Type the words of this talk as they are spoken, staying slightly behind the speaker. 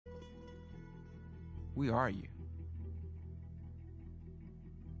We are you.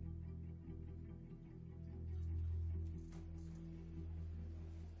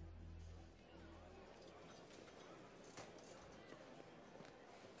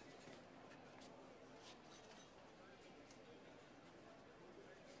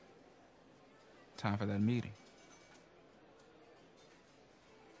 Time for that meeting.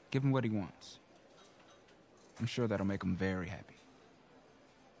 Give him what he wants. I'm sure that'll make him very happy.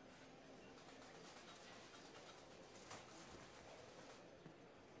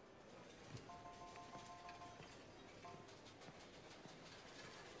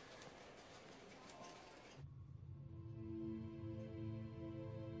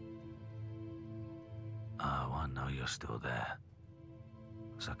 Oh, I know you're still there.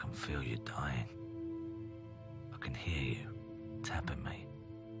 'Cause I can feel you dying. I can hear you tapping me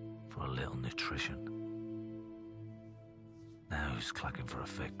for a little nutrition. Now who's clacking for a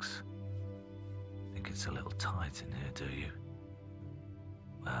fix? Think it's a little tight in here, do you?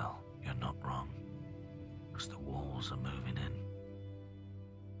 Well, you're not wrong. 'Cause the walls are moving in.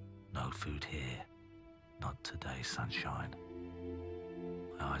 No food here. Not today, sunshine.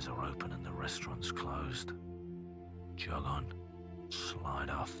 My eyes are open and the restaurant's closed. Jog on. Slide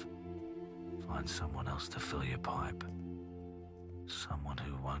off. Find someone else to fill your pipe. Someone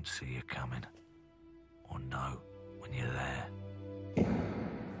who won't see you coming. Or know when you're there.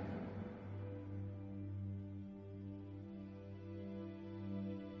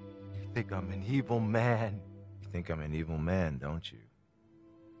 You think I'm an evil man? You think I'm an evil man, don't you?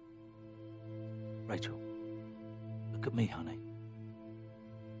 Rachel, look at me, honey.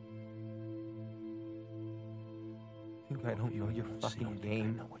 Think I don't know your fucking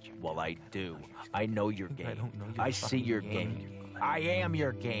game? Well, I do. I know your game. I see your game. I am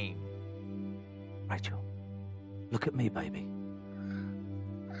your game. Rachel, look at me, baby.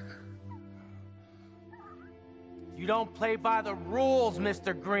 You don't play by the rules,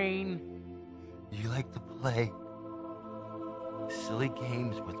 Mr. Green. You like to play silly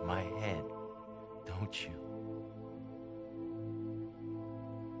games with my head, don't you?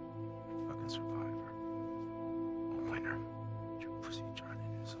 Fucking survivor. A winner. Your pussy turned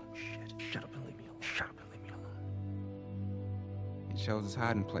into some shit. Shut up and leave me alone. Shut up and leave me alone. He chose his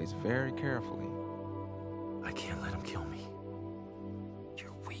hiding place very carefully. I can't let him kill me.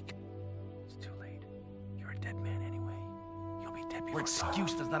 You're weak. It's too late. You're a dead man anyway. You'll be dead before... Your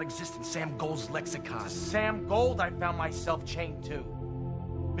excuse does not exist in Sam Gold's lexicon. To Sam Gold I found myself chained to.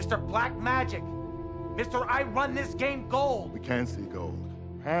 Mr. Black Magic. Mr. I run this game Gold. We can't see gold.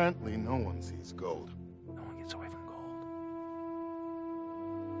 Apparently, no one sees gold. No one gets away from gold.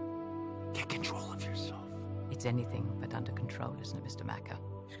 Get control of yourself. It's anything but under control, isn't it, Mr. Macker?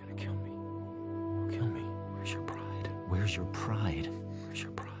 He's gonna kill me. He'll kill me. Where's your pride? Where's your pride? Where's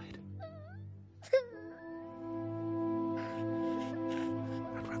your pride?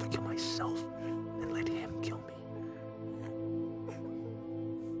 I'd rather kill myself than let him kill me.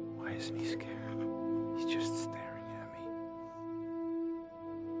 Why isn't he scared? He's just staring at me.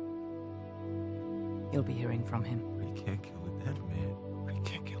 You'll be hearing from him. You can't kill a dead man. You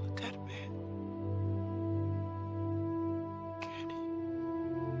can't kill a dead man. Can he?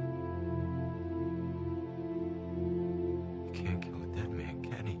 You can't kill a dead man,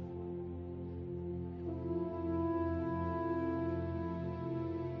 can he?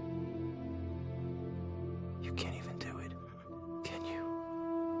 You can't even do it, can you?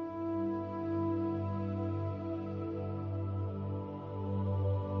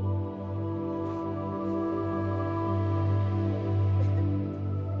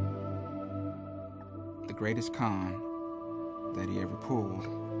 The greatest con that he ever pulled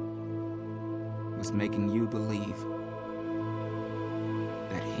was making you believe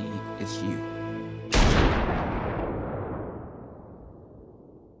that he is you.